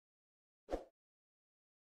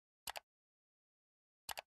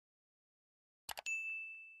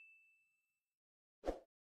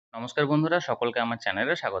নমস্কার বন্ধুরা, সকলকে আমার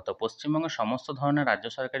চ্যানেলে স্বাগত। পশ্চিমবঙ্গের সমস্ত ধরনের রাজ্য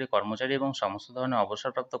সরকারি কর্মচারী এবং সমস্ত ধরনের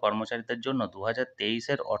অবসরপ্রাপ্ত কর্মচারীদের জন্য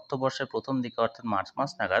 2023-এর অর্থবর্ষের প্রথম দিকে অর্থাৎ মার্চ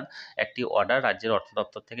মাস নাগাদ একটি অর্ডার রাজ্যের অর্থ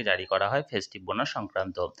দপ্তর থেকে জারি করা হয় ফেস্টিভ বোনাস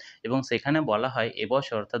সংক্রান্ত। এবং সেখানে বলা হয়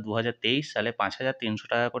এবছর অর্থাৎ 2023 সালে 5,300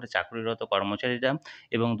 টাকা করে চাকরিরত কর্মচারীরা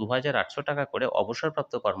এবং 2,800 টাকা করে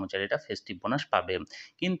অবসরপ্রাপ্ত কর্মচারীরা ফেস্টিভ বোনাস পাবে।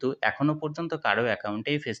 কিন্তু এখনও পর্যন্ত কারো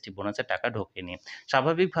অ্যাকাউন্টেই ফেস্টিভ বোনাসের টাকা ঢোকেনি।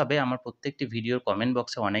 স্বাভাবিকভাবে আমার প্রত্যেকটি ভিডিওর কমেন্ট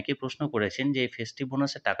বক্সে অনেকেই প্রশ্ন করেছেন যে এই ফেস্টিভ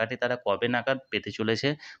বোনাসের টাকাটি তারা কবে নাগাদ পেতে চলেছে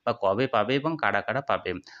বা কবে পাবে এবং কারা কারা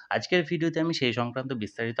পাবে। আজকের ভিডিওতে আমি সেই সংক্রান্ত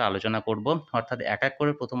বিস্তারিত আলোচনা করব, অর্থাৎ এক এক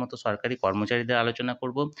করে প্রথমত সরকারি কর্মচারীদের আলোচনা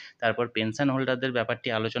করব, তারপর পেনশন হোল্ডারদের ব্যাপারটি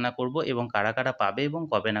আলোচনা করব এবং কারা কারা পাবে এবং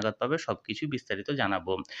কবে নাগাদ পাবে সব কিছুই বিস্তারিত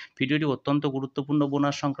জানাবো। ভিডিওটি অত্যন্ত গুরুত্বপূর্ণ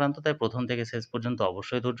বোনাস সংক্রান্ত, তাই প্রথম থেকে শেষ পর্যন্ত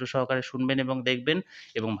অবশ্যই ধৈর্য সহকারে শুনবেন এবং দেখবেন,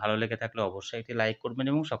 এবং ভালো লেগে থাকলে অবশ্যই একটি লাইক করবেন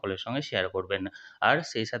এবং সকলের সঙ্গে শেয়ার করবেন। আর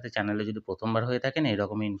সেই সাথে চ্যানেলে যদি প্রথমবার হয়ে থাকেন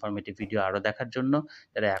এইরকমই ইনফরমেটিভ ভিডিও আরও দেখার জন্য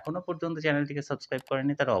যারা এখনও পর্যন্ত চ্যানেলটিকে সাবস্ক্রাইব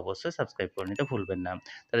করেনি তারা অবশ্যই সাবস্ক্রাইব করে নিতে ভুলবেন না।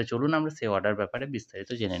 তাহলে চলুন আমরা সেই অর্ডার ব্যাপারে বিস্তারিত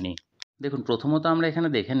জেনে নিই। দেখুন, প্রথমত আমরা এখানে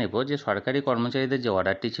দেখে নেব যে সরকারি কর্মচারীদের যে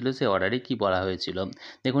অর্ডারটি ছিল সেই অর্ডারে কী বলা হয়েছিল।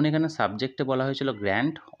 দেখুন, এখানে সাবজেক্টে বলা হয়েছিল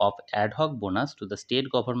grant of ad hoc bonus to the state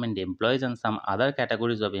government employees and some other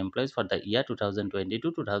categories of employees for the year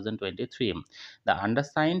 2022-2023. The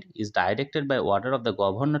undersigned is directed by order of the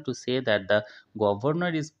governor to say that the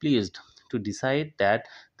governor is pleased to decide that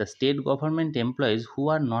the state government employees who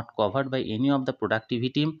are not covered by any of the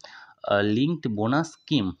productivity linked bonus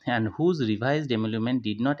scheme and whose revised emolument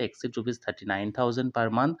did not exceed rupees 39,000 per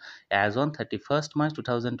month as on 31st March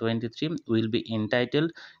 2023 will be entitled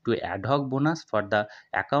to ad hoc bonus for the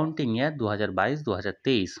accounting year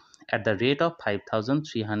 2022-2023 at the rate of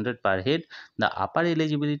 5,300 per head. The upper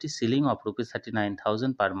eligibility ceiling of rupees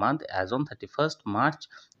 39,000 per month as on 31st March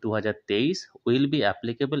 2023 will be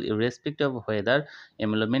applicable irrespective of whether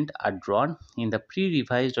emolument are drawn in the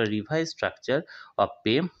pre-revised or revised structure of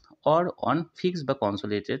pay or on fixed বা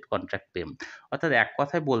consolidated contract pay. অর্থাৎ এক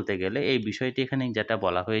কথায় বলতে গেলে এই বিষয়টি এখানে যেটা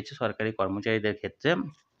বলা হয়েছে সরকারি কর্মচারীদের ক্ষেত্রে,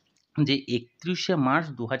 যে 31শে মার্চ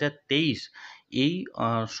 2023 এই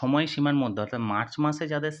সময়সীমার মধ্যে অর্থাৎ মার্চ মাসে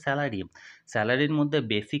যাদের স্যালারির মধ্যে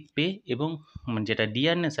বেসিক পে এবং যেটা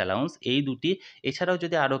ডিয়ারনেস অ্যালাউন্স এই দুটি, এছাড়াও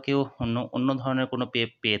যদি আরও কেউ অন্য ধরনের কোনো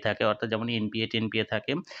পেয়ে থাকে অর্থাৎ যেমন এনপিএ টেনপিএ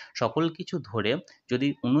থাকে, সকল কিছু ধরে যদি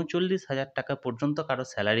 39,000 টাকা পর্যন্ত কারো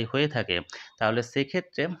স্যালারি হয়ে থাকে তাহলে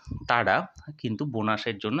সেক্ষেত্রে তারা কিন্তু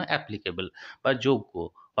বোনাসের জন্য অ্যাপ্লিকেবল বা যোগ্য,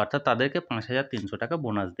 অর্থাৎ তাদেরকে 5,300 টাকা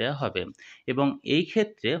বোনাস দেওয়া হবে। এবং এই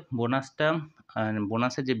ক্ষেত্রে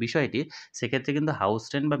বোনাসের যে বিষয়টি, সেক্ষেত্রে কিন্তু হাউস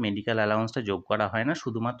রেন্ট বা মেডিকেল অ্যালাউন্সটা যোগ করা হয় না,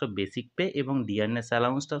 শুধুমাত্র বেসিক পে এবং ডিয়ারনেস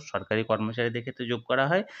অ্যালাউন্সটা সরকারি কর্মচারীদের ক্ষেত্রে যোগ করা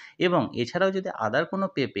হয়। এবং এছাড়াও যদি আদার কোনো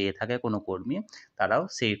পেয়ে থাকে কোনো কর্মী, তারাও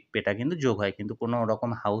সেই পেটা কিন্তু যোগ হয়, কিন্তু কোনো রকম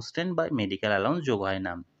হাউস রেন্ট বা মেডিকেল অ্যালাউন্স যোগ হয়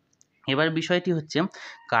না। এবার বিষয়টি হচ্ছে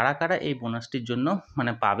কারা কারা এই বোনাসটির জন্য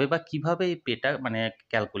পাবে বা কিভাবে এই পেটা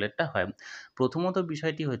ক্যালকুলেটটা হয়। প্রথমত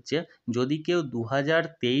বিষয়টি হচ্ছে, যদি কেউ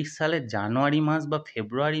 2023 সালের জানুয়ারি মাস বা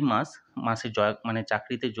ফেব্রুয়ারি মাসে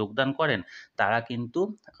চাকরিতে যোগদান করেন, তারা কিন্তু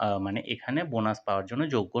এখানে বোনাস পাওয়ার জন্য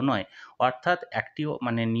যোগ্য নয়। অর্থাৎ একটি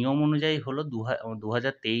নিয়ম অনুযায়ী হলো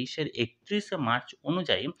 2023-এর 31শে মার্চ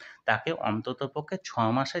অনুযায়ী তাকে অন্ততপক্ষে 6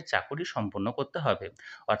 মাসের চাকরি সম্পন্ন করতে হবে।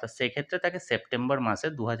 অর্থাৎ সেক্ষেত্রে তাকে সেপ্টেম্বর মাসে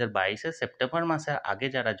 2022-এর সেপ্টেম্বর মাসের আগে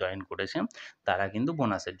যারা জয়েন করেছে তারা কিন্তু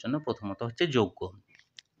বোনাসের জন্য প্রথমত হচ্ছে যোগ্য।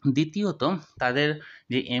 দ্বিতীয়ত, তাদের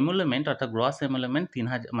যে এমুলেমেন্ট অর্থাৎ গ্রস এমুলেমেন্ট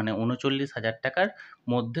 39,000 টাকার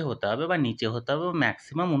মধ্যে হতে হবে বা নিচে হতে হবে, বা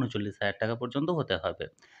ম্যাক্সিমাম 39,000 টাকা পর্যন্ত হতে হবে।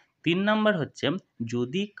 3 নাম্বার হচ্ছে,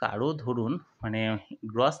 যদি কারো ধরুন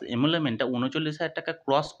গ্রস এমুলেমেন্টটা 39,000 টাকা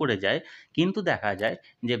ক্রস করে যায়, কিন্তু দেখা যায়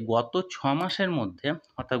যে গত 6 মাসের মধ্যে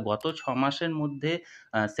অর্থাৎ গত 6 মাসের মধ্যে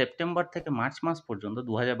সেপ্টেম্বর থেকে মার্চ মাস পর্যন্ত,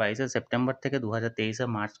 2022-এর সেপ্টেম্বর থেকে 2023-এর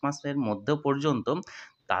মার্চ মাসের মধ্যে পর্যন্ত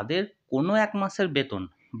তাদের কোনো এক মাসের বেতন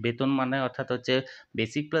অর্থাৎ হচ্ছে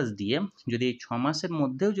বেসিক প্লাস ডিএ যদি এই 6 মাসের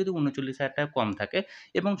মধ্যেও যদি 39,000 টাকা কম থাকে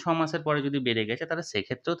এবং 6 মাসের পরে যদি বেড়ে গেছে, তারা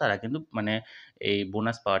সেক্ষেত্রেও তারা কিন্তু এই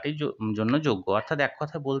বোনাস পাওয়াটির জন্য যোগ্য। অর্থাৎ এক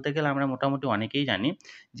কথায় বলতে গেলে আমরা মোটামুটি অনেকেই জানি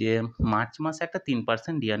যে মার্চ মাসে একটা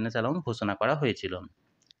 3% ডিয়ারনেস অ্যালাউন্স ঘোষণা করা হয়েছিল।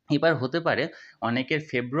 এবার হতে পারে অনেকের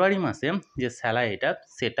ফেব্রুয়ারি মাসে যে স্যালারিটা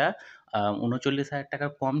সেটা 39,000 টাকার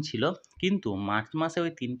কম ছিল, কিন্তু মার্চ মাসে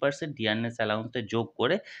ওই 3% ডিয়ারনেস অ্যালাউন্সটা যোগ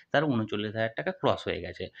করে তার 39,000 টাকা ক্রস হয়ে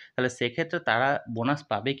গেছে। তাহলে সেক্ষেত্রে তারা বোনাস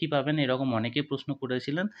পাবে কি পাবে না, এরকম অনেকেই প্রশ্ন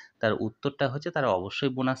করেছিলেন। তার উত্তরটা হচ্ছে তারা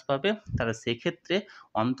অবশ্যই বোনাস পাবে। তাহলে সেক্ষেত্রে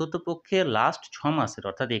অন্ততপক্ষে লাস্ট 6 মাসের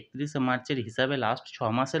অর্থাৎ 31শে মার্চের হিসাবে লাস্ট 6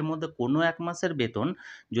 মাসের মধ্যে কোনো এক মাসের বেতন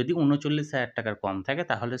যদি 39,000 টাকার কম থাকে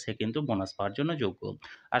তাহলে সে কিন্তু বোনাস পাওয়ার জন্য যোগ্য।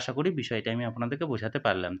 আশা করি বিষয়টা আমি আপনাদেরকে বোঝাতে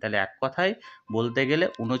পারলাম। তাহলে এক কথায় বলতে গেলে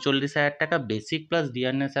 39,000 টাকা বেসিক প্লাস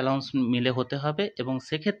ডিয়ারনেস অ্যালাউন্স মিলে হতে হবে, এবং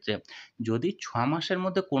সেক্ষেত্রে যদি 6 মাসের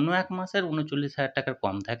মধ্যে কোনো এক মাসের 39,000 টাকার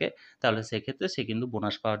কম থাকে তাহলে সেক্ষেত্রে সে কিন্তু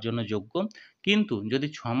বোনাস পাওয়ার জন্য যোগ্য। কিন্তু যদি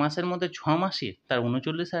 6 মাসের মধ্যে 6 মাসই তার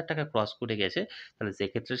 39,000 টাকা ক্রস করে গেছে তাহলে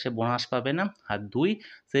সেক্ষেত্রে সে বোনাস পাবে না। আর 2,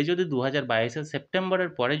 সে যদি 2022-এর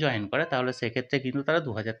সেপ্টেম্বরের পরে জয়েন করে তাহলে সেক্ষেত্রে কিন্তু তারা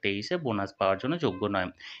 2023-এ বোনাস পাওয়ার জন্য যোগ্য নয়।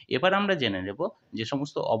 এবার আমরা জেনে নেব যে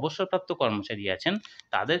সমস্ত অবসরপ্রাপ্ত কর্মচারী আছেন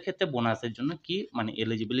তাদের ক্ষেত্রে বোনাসের জন্য কি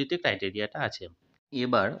এলিজিবিলিটি ক্রাইটেরিয়াটা আছে।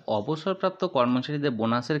 এবার অবসরপ্রাপ্ত কর্মচারীদের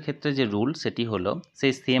বোনাসের ক্ষেত্রে যে রুল সেটি হলো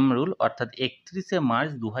সেই সেম রুল, অর্থাৎ 31শে মার্চ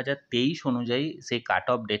 2023 অনুযায়ী সেই কাট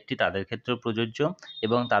অফ ডেটটি তাদের ক্ষেত্রেও প্রযোজ্য,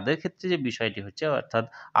 এবং তাদের ক্ষেত্রে যে বিষয়টি হচ্ছে অর্থাৎ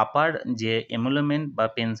আপার যে এমুলেমেন্ট বা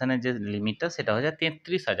পেনশনের যে লিমিটটা সেটা হচ্ছে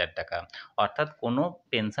 33,000 টাকা। অর্থাৎ কোনো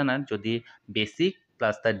পেনশনার যদি বেসিক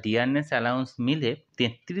প্লাস তার ডিয়ারনেস অ্যালাউন্স মিলে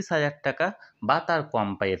 33,000 টাকা বা তার কম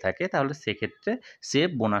পেয়ে থাকে তাহলে সেক্ষেত্রে সে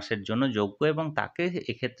বোনাসের জন্য যোগ্য, এবং তাকে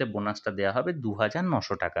এক্ষেত্রে বোনাসটা দেওয়া হবে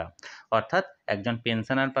 2,900 টাকা। অর্থাৎ একজন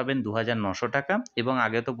পেনশনার পাবেন 2,900 টাকা, এবং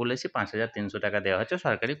আগে তো বলেছি 5,300 টাকা দেওয়া হচ্ছে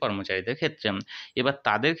সরকারি কর্মচারীদের ক্ষেত্রে। এবার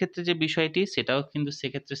তাদের ক্ষেত্রে যে বিষয়টি সেটাও কিন্তু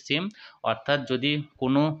সেক্ষেত্রে সেম, অর্থাৎ যদি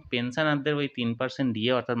কোনো পেনশনারদের ওই 3%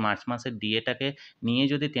 ডিএ অর্থাৎ মার্চ মাসের ডিএটাকে নিয়ে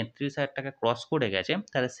যদি 33,000 টাকা ক্রস করে গেছে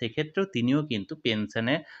তাহলে সেক্ষেত্রেও তিনিও কিন্তু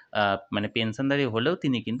পেনশনধারী হলেও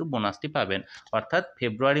তিনি কিন্তু বোনাসটি পাবেন। অর্থাৎ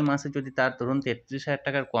ফেব্রুয়ারি মাসে যদি তার ধরুন 33,000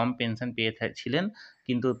 টাকার কম পেনশন পেয়ে ছিলেন,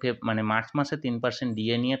 কিন্তু মার্চ মাসে 3%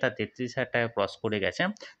 ডিএ নিয়ে তার 33,000 টাকা ক্রস করে গেছে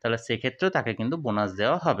তাহলে সেক্ষেত্রেও তাকে কিন্তু বোনাস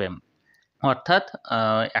দেওয়া হবে। অর্থাৎ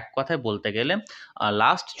এক কথায় বলতে গেলে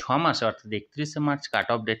লাস্ট 6 মাসে অর্থাৎ 31শে মার্চ কাট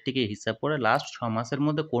অফ ডেটটিকে হিসাব করে লাস্ট 6 মাসের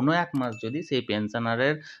মধ্যে কোনো এক মাস যদি সেই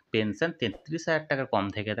পেনশনারের পেনশন 33,000 টাকার কম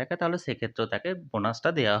থেকে থাকে তাহলে সেক্ষেত্রেও তাকে বোনাসটা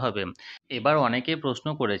দেওয়া হবে। এবার অনেকেই প্রশ্ন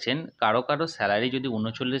করেছেন কারো স্যালারি যদি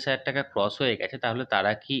 39,000 টাকা ক্রস হয়ে গেছে তাহলে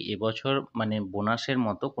তারা কি এবছর বোনাসের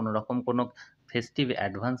মতো কোনোরকম কোনো ফেস্টিভ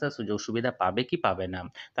অ্যাডভান্সের সুযোগ সুবিধা পাবে কি পাবে না?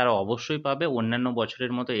 তারা অবশ্যই পাবে। অন্যান্য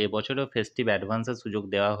বছরের মতো এবছরেও ফেস্টিভ অ্যাডভান্সের সুযোগ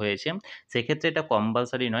দেওয়া হয়েছে। সেক্ষেত্রে এটা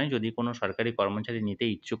কম্পালসারি নয়। যদি কোনো সরকারি কর্মচারী নিতে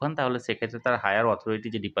ইচ্ছুক হন তাহলে সেক্ষেত্রে তার হায়ার অথরিটি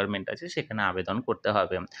যে ডিপার্টমেন্ট আছে সেখানে আবেদন করতে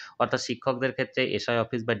হবে। অর্থাৎ শিক্ষকদের ক্ষেত্রে এসআই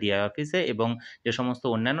অফিস বা ডিআই অফিসে, এবং যে সমস্ত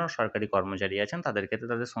অন্যান্য সরকারি কর্মচারী আছেন তাদের ক্ষেত্রে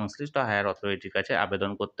তাদের সংশ্লিষ্ট হায়ার অথরিটির কাছে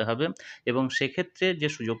আবেদন করতে হবে। এবং সেক্ষেত্রে যে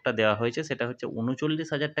সুযোগটা দেওয়া হয়েছে সেটা হচ্ছে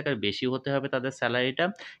 39,000 টাকার বেশি হতে হবে তাদের স্যালারিটা,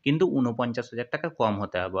 কিন্তু 49,000 টাকা কম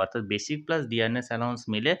হতে হবে। অর্থাৎ বেসিক প্লাস ডিয়ারনেস অ্যালাউন্স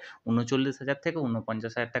মিলে 39,000 থেকে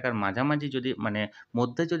 49,000 টাকার মাঝামাঝি যদি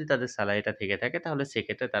মধ্যে যদি তাদের স্যালারিটা থেকে থাকে তাহলে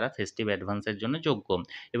সেক্ষেত্রে তারা ফেস্টিভ অ্যাডভান্সের জন্য যোগ্য,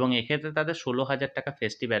 এবং এক্ষেত্রে তাদের 16,000 টাকা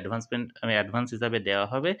ফেস্টিভ অ্যাডভান্স হিসাবে দেওয়া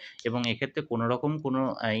হবে, এবং এক্ষেত্রে কোনোরকম কোনো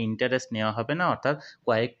ইন্টারেস্ট নেওয়া হবে না। অর্থাৎ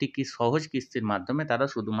কয়েকটি সহজ কিস্তির মাধ্যমে তারা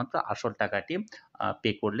শুধুমাত্র আসল টাকাটি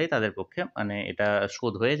পে করলেই তাদের পক্ষে এটা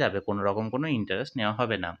শোধ হয়ে যাবে, কোনোরকম কোনো ইন্টারেস্ট নেওয়া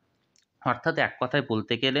হবে না। অর্থাৎ এক কথায়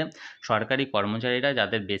বলতে গেলে সরকারি কর্মচারীরা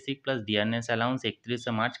যাদের basic plus dearness allowance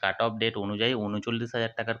 31শে March cut off date অনুযায়ী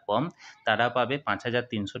 39,000 টাকার কম তারা পাবে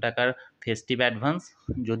 5,300 টাকার ফেস্টিভ অ্যাডভান্স।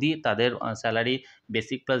 যদি তাদের salary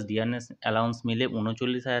basic plus dearness allowance মিলে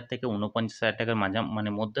 39,000 থেকে 49,000 টাকার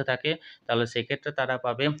মধ্যে থাকে তাহলে সেক্ষেত্রে তারা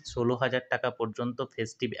পাবে 16,000 টাকা পর্যন্ত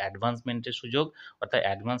ফেস্টিভ অ্যাডভান্সমেন্টের সুযোগ, অর্থাৎ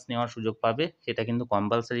অ্যাডভান্স নেওয়ার সুযোগ পাবে, সেটা কিন্তু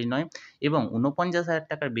কম্পালসারি নয়। এবং 49,000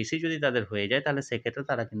 টাকার বেশি যদি তাদের হয়ে যায় তাহলে সেক্ষেত্রে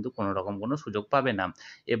তারা কিন্তু কোনোরকম কোনো সুযোগ পাবে না।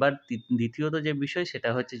 এবার দ্বিতীয়ত যে বিষয় সেটা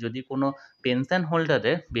হচ্ছে যদি কোনো পেনশন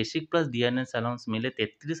হোল্ডারের বেসিক প্লাস ডিয়ারনেস অ্যালাউন্স মিলে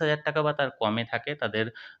 33,000 টাকা বা তার কমে থাকে তাদের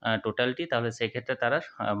টোটালটি, তাহলে সেক্ষেত্রে তারা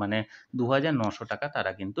 2,900 টাকা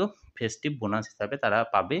তারা কিন্তু ফেস্টিভ বোনাস হিসাবে তারা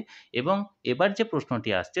পাবে। এবং এবার যে প্রশ্নটি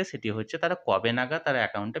আসছে সেটি হচ্ছে তারা কবে নাগাদ তারা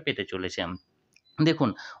অ্যাকাউন্টে পেতে চলেছে। দেখুন,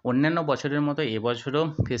 অন্যান্য বছরের মতো এবছরও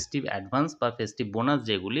ফেস্টিভ অ্যাডভান্স বা ফেস্টিভ বোনাস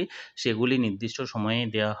সেগুলি নির্দিষ্ট সময়েই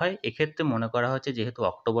দেওয়া হয়। এক্ষেত্রে মনে করা হচ্ছে যেহেতু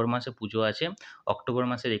অক্টোবর মাসে পুজো আছে, অক্টোবর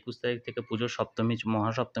মাসের 21 তারিখ থেকে পুজোর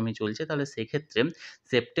মহাসপ্তমী চলছে, তাহলে সেক্ষেত্রে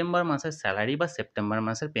সেপ্টেম্বর মাসের স্যালারি বা সেপ্টেম্বর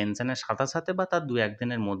মাসের পেনশনের সাথে বা তার 2-1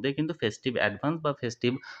 দিনের মধ্যে কিন্তু ফেস্টিভ অ্যাডভান্স বা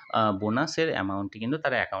ফেস্টিভ বোনাসের অ্যামাউন্টটি কিন্তু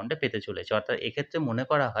তারা অ্যাকাউন্টে পেতে চলেছে। অর্থাৎ এক্ষেত্রে মনে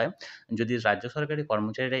করা হয় যদি রাজ্য সরকারি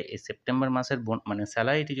কর্মচারীরা এই সেপ্টেম্বর মাসের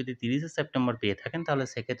স্যালারিটি যদি 30শে সেপ্টেম্বর পেয়ে থাকেন তাহলে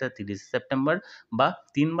সেক্ষেত্রে 30 সেপ্টেম্বর বা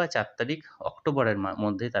 3 বা 4 তারিখ অক্টোবরের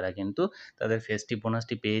মধ্যে তারা কিন্তু তাদের ফেস্টিভ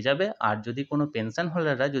বোনাসটি পেয়ে যাবে। আর যদি কোনো পেনশন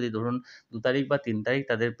হোল্ডাররা যদি ধরুন 2 তারিখ বা 3 তারিখ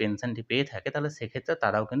তাদের পেনশনটি পেয়ে থাকে তাহলে সেক্ষেত্রে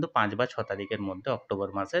তারাও কিন্তু 5 বা 6 তারিখের মধ্যে অক্টোবর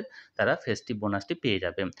মাসের তারা ফেস্টিভ বোনাসটি পেয়ে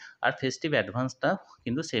যাবে। আর ফেস্টিভ অ্যাডভান্সটা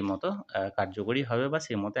কিন্তু সেই মতো কার্যকরী হবে বা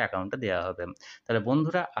সেই মতো অ্যাকাউন্টে দেওয়া হবে। তাহলে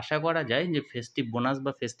বন্ধুরা আশা করা যায় যে ফেস্টিভ বোনাস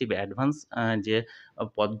বা ফেস্টিভ অ্যাডভান্স যে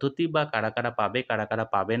পদ্ধতি বা কারা কারা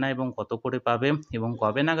পাবে না এবং কত করে পাবে এবং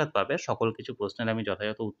কবে নাগাদ পাবে সকল কিছু প্রশ্নের আমি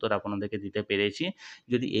যথাযথ উত্তর আপনাদেরকে দিতে পেরেছি।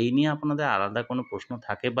 যদি এই নিয়ে আপনাদের আলাদা কোনো প্রশ্ন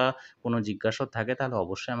থাকে বা কোনো জিজ্ঞাসা থাকে তাহলে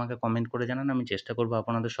অবশ্যই আমাকে কমেন্ট করে জানান। আমি চেষ্টা করব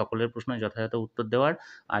আপনাদের সকলের প্রশ্নের যথাযথ উত্তর দেওয়ার।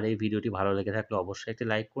 আর এই ভিডিওটি ভালো লেগে থাকলে অবশ্যই একটি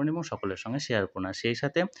লাইক করুন এবং সকলের সঙ্গে শেয়ার করুন। আর সেই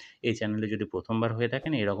সাথে এই চ্যানেলে যদি প্রথমবার হয়ে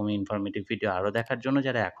থাকেন এরকমই ইনফরমেটিভ ভিডিও আরও দেখার জন্য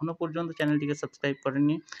যারা এখনও পর্যন্ত চ্যানেলটিকে সাবস্ক্রাইব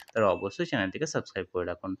করেননি তারা অবশ্যই চ্যানেলটিকে সাবস্ক্রাইব করে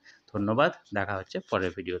রাখুন। ধন্যবাদ, দেখা হচ্ছে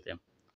পরের ভিডিওতে।